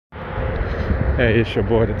Hey, it's your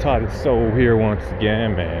boy, the Toddy Soul here once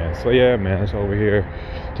again, man. So yeah, man, it's over here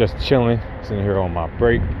just chilling, sitting here on my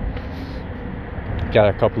break. Got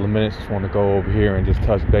a couple of minutes, just want to go over here and just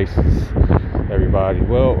touch bases, everybody.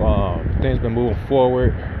 Well, things been moving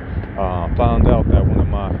forward. Found out that one of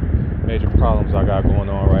my major problems I got going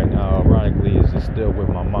on right now, ironically, is just still with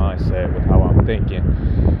my mindset, with how I'm thinking,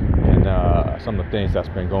 and some of the things that's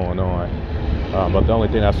been going on. But the only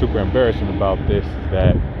thing that's super embarrassing about this is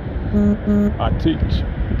that I teach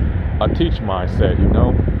mindset,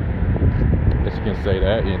 Guess you can say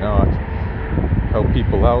that, I help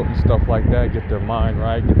people out and stuff like that, get their mind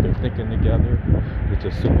right, get their thinking together. It's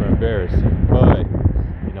just super embarrassing. But,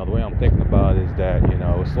 the way I'm thinking about it is that,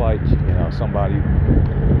 it's like, somebody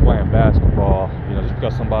playing basketball, just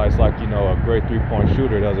because somebody's like, a great 3-point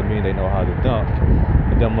shooter doesn't mean they know how to dunk.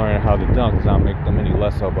 And them learning how to dunk does not make them any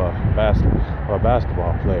less of a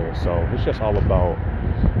basketball player. So it's just all about,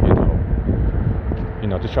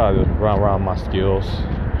 to try to run around my skills,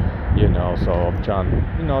 so I'm trying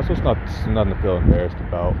to, so it's nothing to feel embarrassed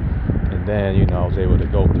about. And then, I was able to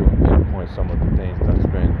go through and pinpoint some of the things that's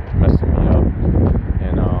been messing me up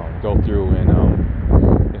and go through and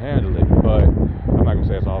handle it. But I'm not going to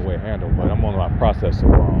say it's all the way handled, but I'm on my process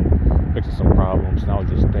of fixing some problems. And I was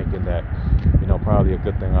just thinking that, probably a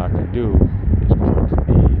good thing I can do is going to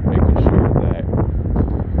be making sure that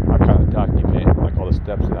I kind of document like all the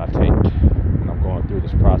steps that I take when I'm going through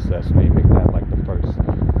this process. Maybe make that like the first,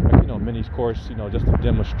 mini course, just to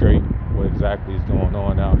demonstrate what exactly is going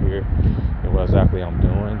on out here and what exactly I'm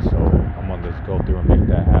doing. So I'm gonna just go through and make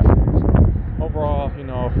that happen. So overall,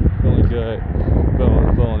 feeling good,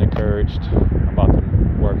 feeling encouraged. I'm about to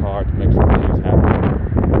work hard to make some things happen.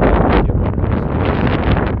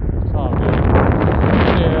 It's all good.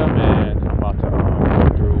 Yeah, man. I'm about to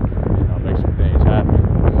go through, make some things happen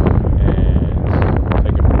and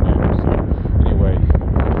take it from there. So anyway,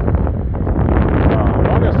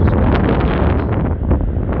 I guess this one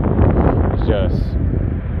is just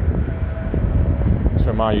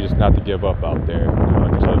remind you just not to give up out there.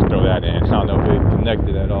 Just throw that in. I don't know if it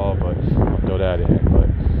connected at all, but I'll throw that in. But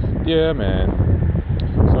yeah, man.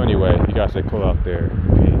 So anyway, you guys stay cool out there.